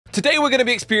Today we're going to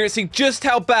be experiencing just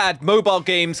how bad mobile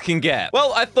games can get.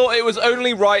 Well, I thought it was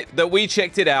only right that we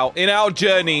checked it out in our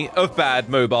journey of bad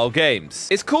mobile games.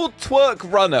 It's called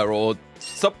Twerk Runner or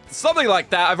something like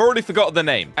that. I've already forgotten the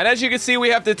name. And as you can see, we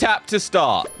have to tap to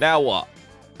start. Now what?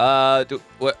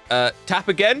 Tap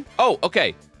again? Oh,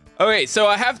 okay. Okay, so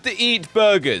I have to eat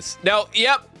burgers. Now,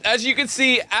 yep, as you can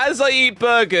see, as I eat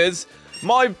burgers,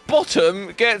 my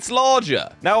bottom gets larger.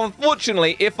 Now,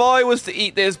 unfortunately, if I was to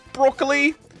eat this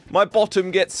broccoli, my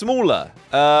bottom gets smaller.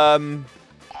 And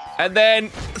then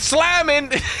slamming.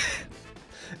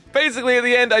 Basically, at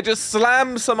the end, I just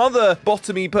slam some other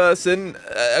bottomy person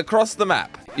across the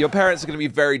map. Your parents are going to be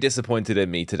very disappointed in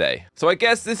me today. So I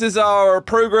guess this is our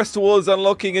progress towards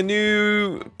unlocking a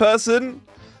new person.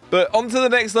 But on to the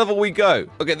next level we go.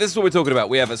 Okay, this is what we're talking about.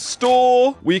 We have a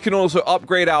store. We can also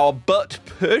upgrade our butt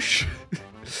push.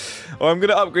 Or I'm going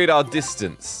to upgrade our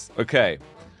distance. Okay.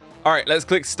 All right, let's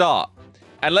click start.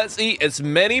 And let's eat as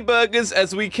many burgers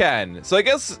as we can. So I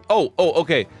guess... Oh,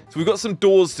 okay. So we've got some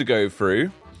doors to go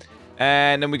through.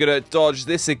 And then we're going to dodge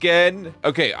this again.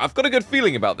 Okay, I've got a good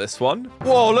feeling about this one.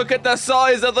 Whoa, look at the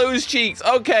size of those cheeks.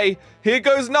 Okay, here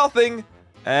goes nothing.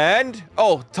 And...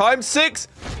 Oh, times 6.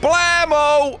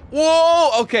 Blammo!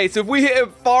 Whoa! Okay, so if we hit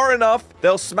it far enough,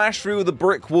 they'll smash through the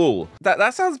brick wall.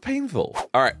 That sounds painful.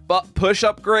 All right, butt push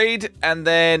upgrade, and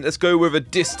then let's go with a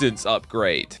distance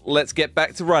upgrade. Let's get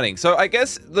back to running. So I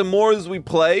guess the more as we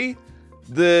play,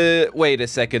 wait a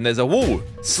second, there's a wall.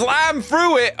 Slam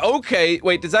through it! Okay,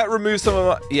 wait, does that remove some of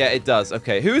my... Yeah, it does.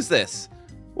 Okay, who is this?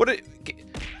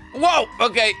 Whoa!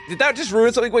 Okay, did that just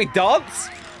ruin something? Wait, dance?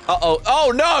 Uh-oh.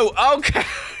 Oh, no! Okay.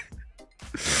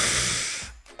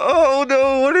 Oh,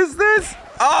 no, what is this?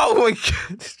 Oh, my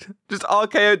God. Just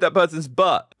RKO'd that person's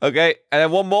butt. Okay, and then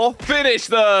one more. Finish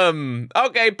them.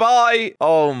 Okay, bye.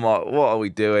 Oh, my, what are we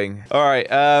doing? All right,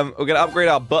 we're going to upgrade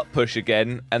our butt push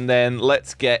again, and then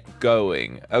let's get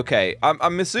going. Okay,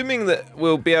 I'm assuming that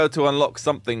we'll be able to unlock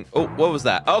something. Oh, what was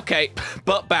that? Okay,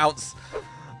 butt bounce.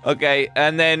 Okay,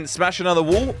 and then smash another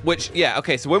wall, which, yeah,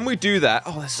 okay, so when we do that...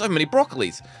 Oh, there's so many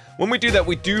broccolis. When we do that,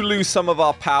 we do lose some of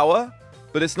our power,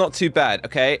 but it's not too bad,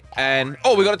 okay? And,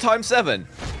 oh, we got a times 7.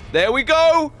 There we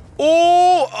go.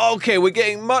 Oh, okay, we're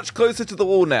getting much closer to the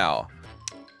wall now.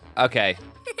 Okay.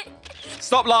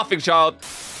 Stop laughing, child.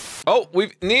 Oh,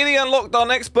 we've nearly unlocked our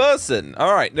next person.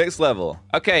 All right, next level.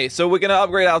 Okay, so we're going to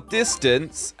upgrade our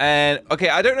distance. And, okay,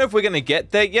 I don't know if we're going to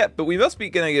get there yet, but we must be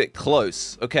going to get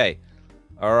close. Okay.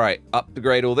 All right,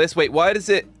 upgrade all this. Wait, why does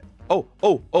it... Oh,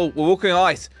 we're walking on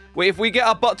ice. Wait, if we get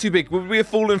our butt too big, would we have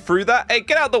fallen through that? Hey,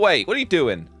 get out of the way. What are you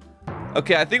doing?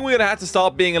 Okay, I think we're going to have to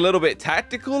start being a little bit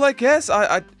tactical, I guess.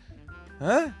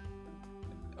 Huh?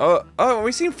 Oh,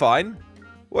 we seem fine.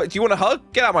 What, do you want a hug?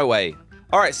 Get out of my way.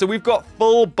 All right, so we've got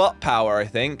full butt power, I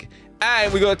think.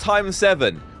 And we got a times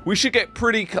 7. We should get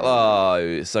pretty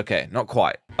close. Okay, not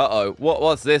quite. Uh-oh,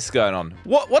 what's this going on?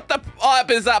 What the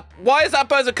is that? Why is that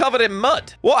person covered in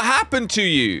mud? What happened to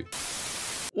you?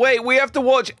 Wait, we have to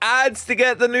watch ads to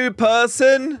get the new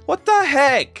person? What the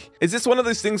heck? Is this one of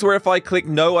those things where if I click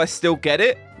no, I still get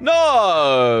it?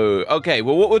 No! Okay,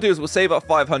 well, what we'll do is we'll save up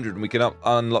 500 and we can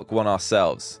unlock one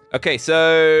ourselves. Okay,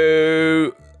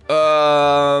 so...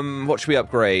 what should we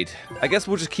upgrade? I guess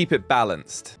we'll just keep it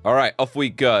balanced. All right, off we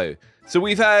go. So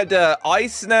we've had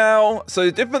ice now. So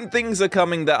different things are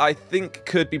coming that I think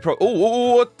could be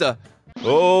oh, what the?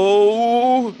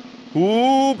 Oh,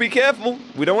 be careful.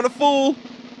 We don't want to fall.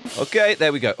 Okay,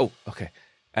 there we go. Oh, okay.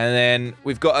 And then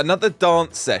we've got another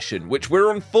dance session, which we're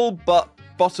on full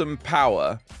bottom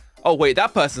power. Oh, wait,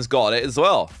 that person's got it as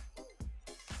well.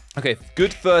 Okay,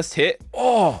 good first hit.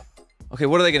 Oh, okay,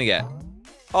 what are they going to get?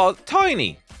 Oh,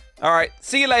 tiny. All right,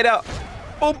 see you later.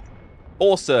 Boom.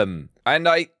 Awesome. And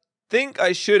I think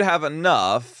I should have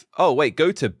enough. Oh, wait,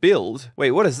 go to build.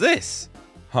 Wait, what is this?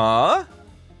 Huh?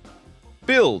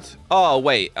 Build. Oh,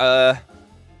 wait. I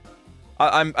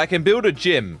can build a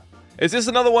gym. Is this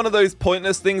another one of those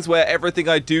pointless things where everything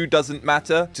I do doesn't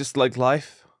matter? Just like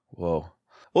life? Whoa.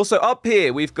 Also, up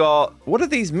here, we've got... What do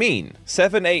these mean?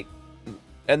 7, 8,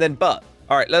 and then butt.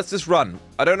 All right, let's just run.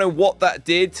 I don't know what that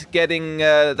did, getting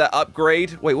that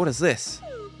upgrade. Wait, what is this?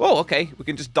 Whoa, okay. We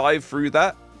can just dive through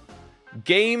that.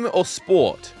 Game or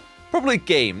sport? Probably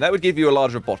game. That would give you a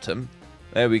larger bottom.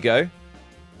 There we go.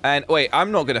 And wait,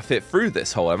 I'm not going to fit through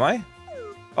this hole, am I?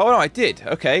 Oh, no, I did.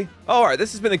 Okay. All right,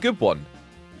 this has been a good one.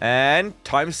 And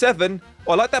times 7.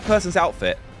 Oh, I like that person's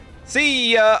outfit.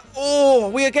 See ya. Oh,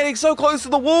 we are getting so close to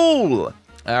the wall. All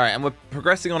right, and we're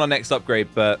progressing on our next upgrade,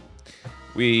 but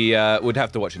we would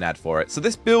have to watch an ad for it. So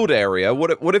this build area,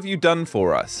 what have you done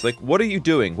for us? Like, what are you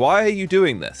doing? Why are you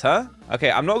doing this, huh? Okay,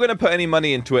 I'm not going to put any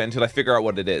money into it until I figure out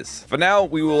what it is. For now,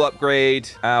 we will upgrade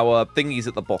our thingies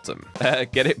at the bottom.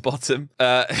 Get it, bottom?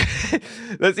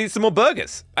 Let's eat some more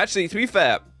burgers. Actually, to be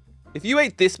fair, if you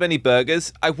ate this many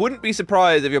burgers, I wouldn't be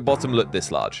surprised if your bottom looked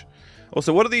this large.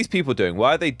 Also, what are these people doing?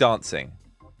 Why are they dancing?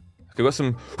 Okay, we got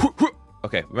some...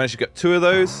 Okay, we managed to get 2 of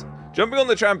those. Jumping on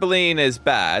the trampoline is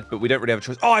bad, but we don't really have a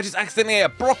choice. Oh, I just accidentally ate a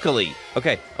broccoli.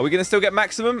 Okay, are we going to still get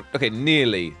maximum? Okay,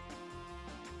 nearly.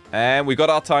 And we got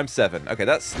our ×7. Okay,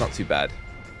 that's not too bad.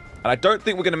 And I don't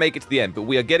think we're going to make it to the end, but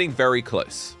we are getting very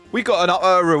close. We got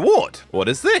a reward. What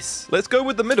is this? Let's go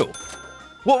with the middle.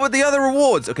 What were the other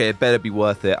rewards? Okay, it better be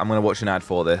worth it. I'm going to watch an ad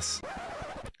for this.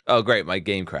 Oh, great. My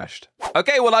game crashed.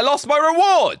 Okay, well, I lost my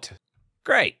reward.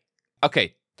 Great.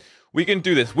 Okay, we can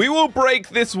do this. We will break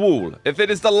this wall if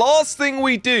it is the last thing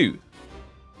we do.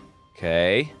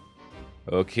 Okay.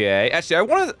 Okay. Actually,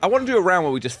 I want to do a round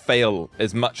where we just fail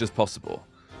as much as possible.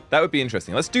 That would be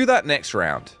interesting. Let's do that next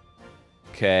round.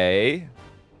 Okay.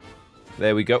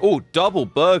 There we go. Oh, double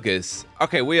burgers.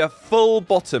 Okay, we are full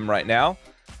bottom right now.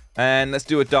 And let's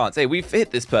do a dance. Hey, we've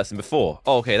hit this person before.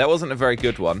 Oh, okay, that wasn't a very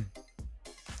good one.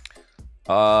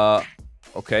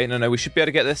 Okay, no, we should be able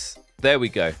to get this. There we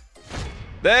go.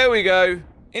 There we go.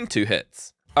 In 2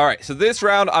 hits. All right, so this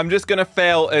round, I'm just going to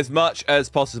fail as much as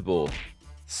possible.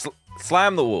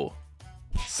 Slam the wall.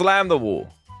 Slam the wall.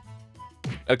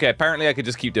 Okay, apparently I could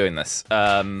just keep doing this.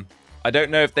 I don't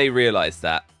know if they realize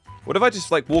that. What if I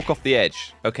just, like, walk off the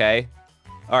edge? Okay.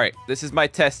 All right, this is my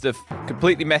test of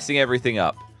completely messing everything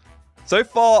up. So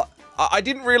far, I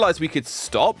didn't realize we could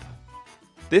stop.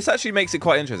 This actually makes it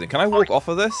quite interesting. Can I walk off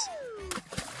of this?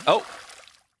 Oh.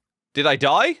 Did I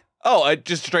die? Oh, I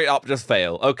just straight up just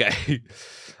fail. Okay.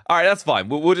 All right, that's fine.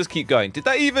 We'll just keep going. Did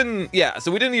that even... Yeah,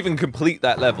 so we didn't even complete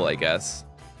that level, I guess.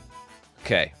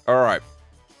 Okay, all right.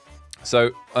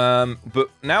 So, but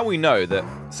now we know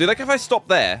that... See, like if I stop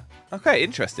there... Okay,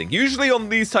 interesting. Usually on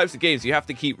these types of games, you have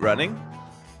to keep running.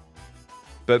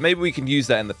 But maybe we can use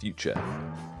that in the future.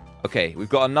 Okay, we've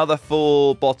got another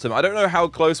full bottom. I don't know how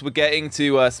close we're getting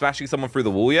to smashing someone through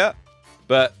the wall yet.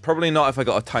 But probably not if I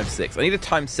got a ×6. I need a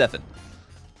 ×7.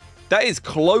 That is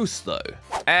close, though.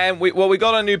 And we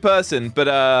got a new person. But,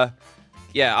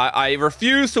 yeah, I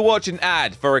refuse to watch an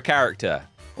ad for a character.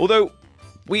 Although,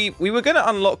 we were going to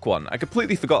unlock one. I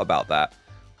completely forgot about that.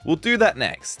 We'll do that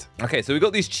next. Okay, so we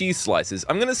got these cheese slices.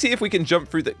 I'm going to see if we can jump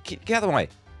through the... Get out of the way.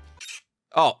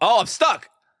 Oh, I'm stuck.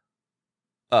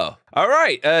 Oh, all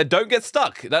right. Don't get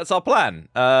stuck. That's our plan.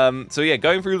 So yeah,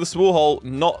 going through the small hole,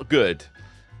 not good.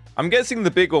 I'm guessing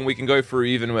the big one we can go through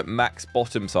even with max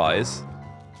bottom size.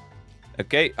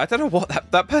 Okay, I don't know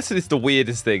what that person is the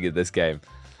weirdest thing in this game.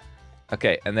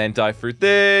 Okay, and then dive through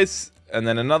this, and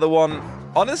then another one.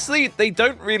 Honestly, they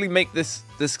don't really make this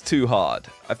too hard.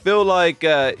 I feel like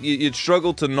you'd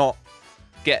struggle to not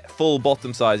get full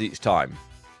bottom size each time.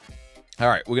 All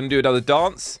right, we're gonna do another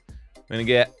dance. We're gonna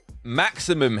get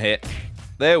maximum hit.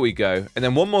 There we go. And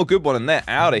then one more good one and they're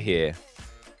out of here.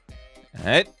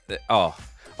 Right. Oh,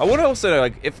 I want to also know,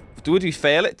 like, would we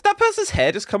fail it? Did that person's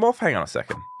hair just come off? Hang on a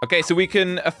second. Okay, so we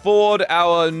can afford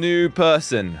our new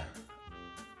person.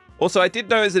 Also, I did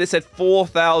notice that it said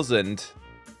 4,000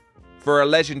 for a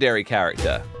legendary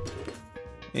character.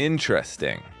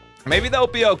 Interesting. Maybe that'll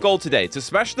be our goal today, to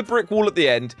smash the brick wall at the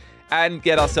end and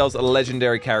get ourselves a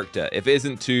legendary character, if it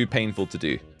isn't too painful to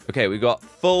do. Okay, we got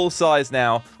full size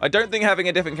now. I don't think having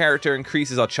a different character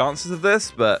increases our chances of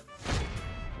this, but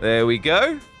there we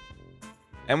go.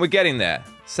 And we're getting there.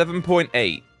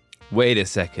 7.8. Wait a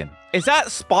second. Is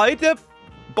that spider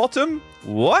bottom?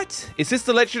 What? Is this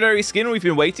the legendary skin we've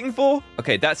been waiting for?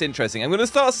 Okay, that's interesting. I'm going to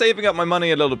start saving up my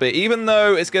money a little bit, even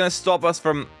though it's going to stop us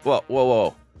from...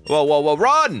 Whoa,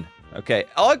 run! Okay,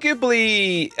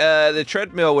 arguably, the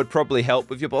treadmill would probably help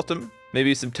with your bottom.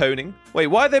 Maybe some toning. Wait,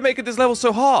 why are they making this level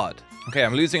so hard? Okay,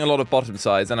 I'm losing a lot of bottom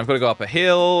size, and I've got to go up a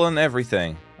hill and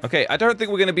everything. Okay, I don't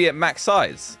think we're going to be at max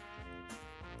size.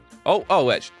 Oh,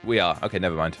 we are. Okay,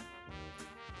 never mind.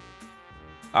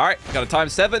 All right, got a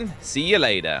 ×7. See you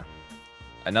later.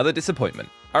 Another disappointment.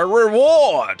 A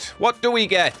reward! What do we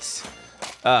get?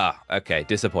 Ah, okay,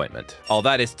 disappointment. Oh,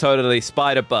 that is totally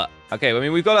spider butt. Okay, I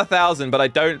mean, we've got 1,000, but I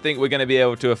don't think we're going to be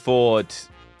able to afford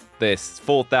this.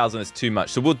 4,000 is too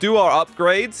much. So we'll do our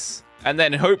upgrades and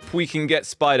then hope we can get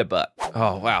spider butt.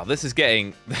 Oh, wow, this is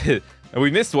getting...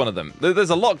 We missed one of them. There's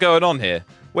a lot going on here.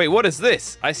 Wait, what is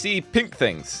this? I see pink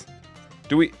things.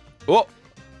 Do we... Oh!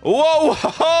 Whoa!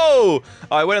 Oh,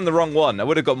 I went in the wrong one. I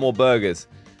would have got more burgers.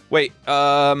 Wait,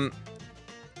 I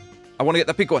want to get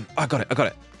the pink one. I got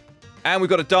it. And we've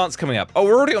got a dance coming up. Oh,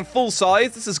 we're already on full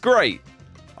size. This is great.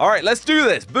 All right, let's do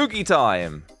this. Boogie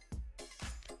time.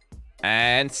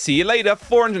 And see you later.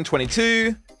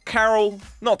 422. Carol,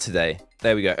 not today.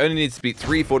 There we go. Only needs to beat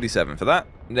 347 for that.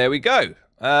 There we go.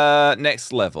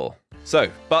 Next level.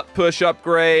 So, butt push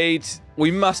upgrade.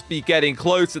 We must be getting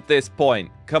close at this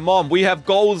point. Come on, we have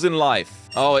goals in life.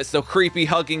 Oh, it's the creepy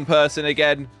hugging person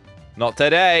again. Not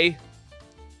today.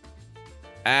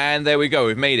 And there we go.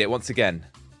 We've made it once again.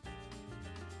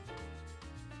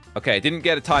 Okay, didn't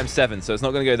get a times 7, so it's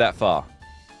not going to go that far.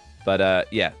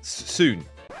 But, yeah, soon.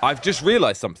 I've just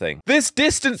realized something. This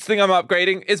distance thing I'm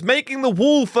upgrading is making the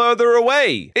wall further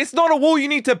away. It's not a wall you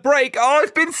need to break. Oh,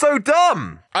 I've been so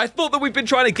dumb. I thought that we've been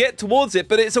trying to get towards it,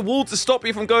 but it's a wall to stop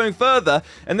you from going further.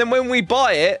 And then when we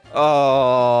buy it...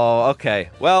 Oh,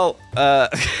 okay. Well, I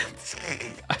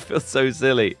feel so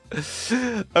silly.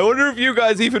 I wonder if you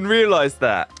guys even realized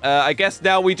that. I guess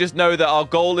now we just know that our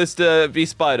goal is to be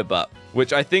Spider-Butt,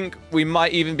 which I think we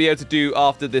might even be able to do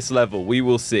after this level. We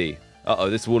will see.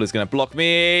 Uh-oh, this wall is going to block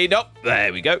me. Nope.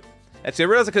 There we go. Actually, I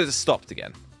realized I could have just stopped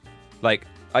again. Like,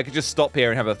 I could just stop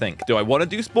here and have a think. Do I want to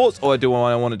do sports or do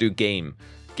I want to do game?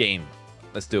 Game.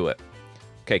 Let's do it.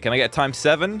 Okay, can I get a times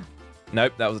 7?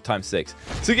 Nope, that was a times 6.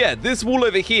 So yeah, this wall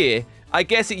over here, I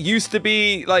guess it used to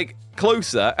be, like,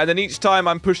 closer, and then each time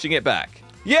I'm pushing it back.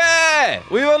 Yeah!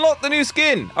 We've unlocked the new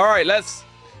skin. All right, let's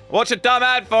watch a dumb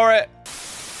ad for it.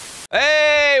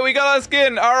 Hey, we got our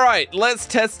skin. All right, let's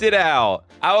test it out.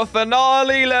 Our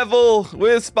finale level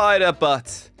with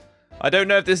Spider-Butt. I don't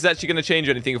know if this is actually going to change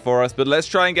anything for us, but let's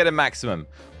try and get a maximum.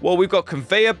 Well, we've got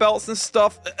conveyor belts and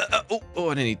stuff.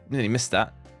 I nearly missed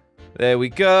that. There we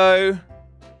go.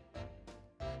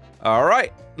 All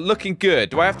right, looking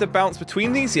good. Do I have to bounce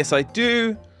between these? Yes, I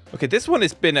do. Okay, this one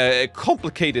has been a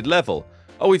complicated level.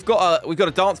 Oh, we've got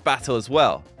a dance battle as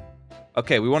well.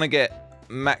 Okay, we want to get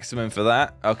maximum for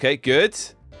that. Okay, good.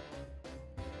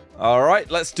 All right,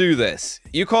 let's do this.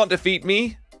 You can't defeat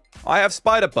me. I have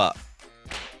Spider-Butt.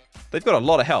 They've got a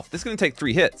lot of health. This is going to take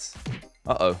 3 hits.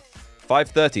 Uh-oh.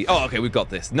 530. Oh, okay, we've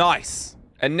got this. Nice.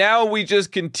 And now we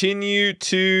just continue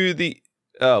to the...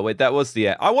 Oh, wait, that was the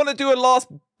end. I want to do a last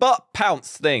butt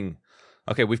pounce thing.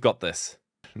 Okay, we've got this.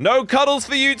 No cuddles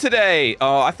for you today.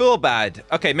 Oh, I feel bad.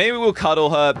 Okay, maybe we'll cuddle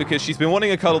her because she's been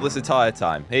wanting a cuddle this entire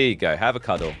time. Here you go. Have a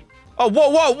cuddle. Oh,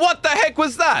 whoa, what the heck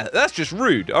was that? That's just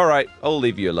rude. All right, I'll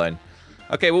leave you alone.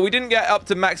 Okay, well, we didn't get up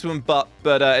to maximum butt,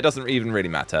 but it doesn't even really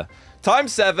matter.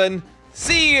 Times 7.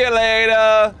 See you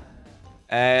later.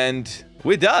 And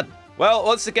we're done. Well,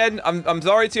 once again, I'm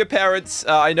sorry to your parents.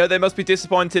 I know they must be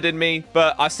disappointed in me,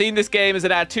 but I've seen this game as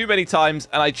an ad too many times,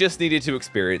 and I just needed to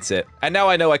experience it. And now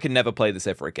I know I can never play this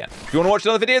ever again. If you want to watch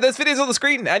another video, there's videos on the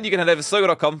screen, and you can head over to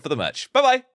slogo.com for the merch. Bye-bye.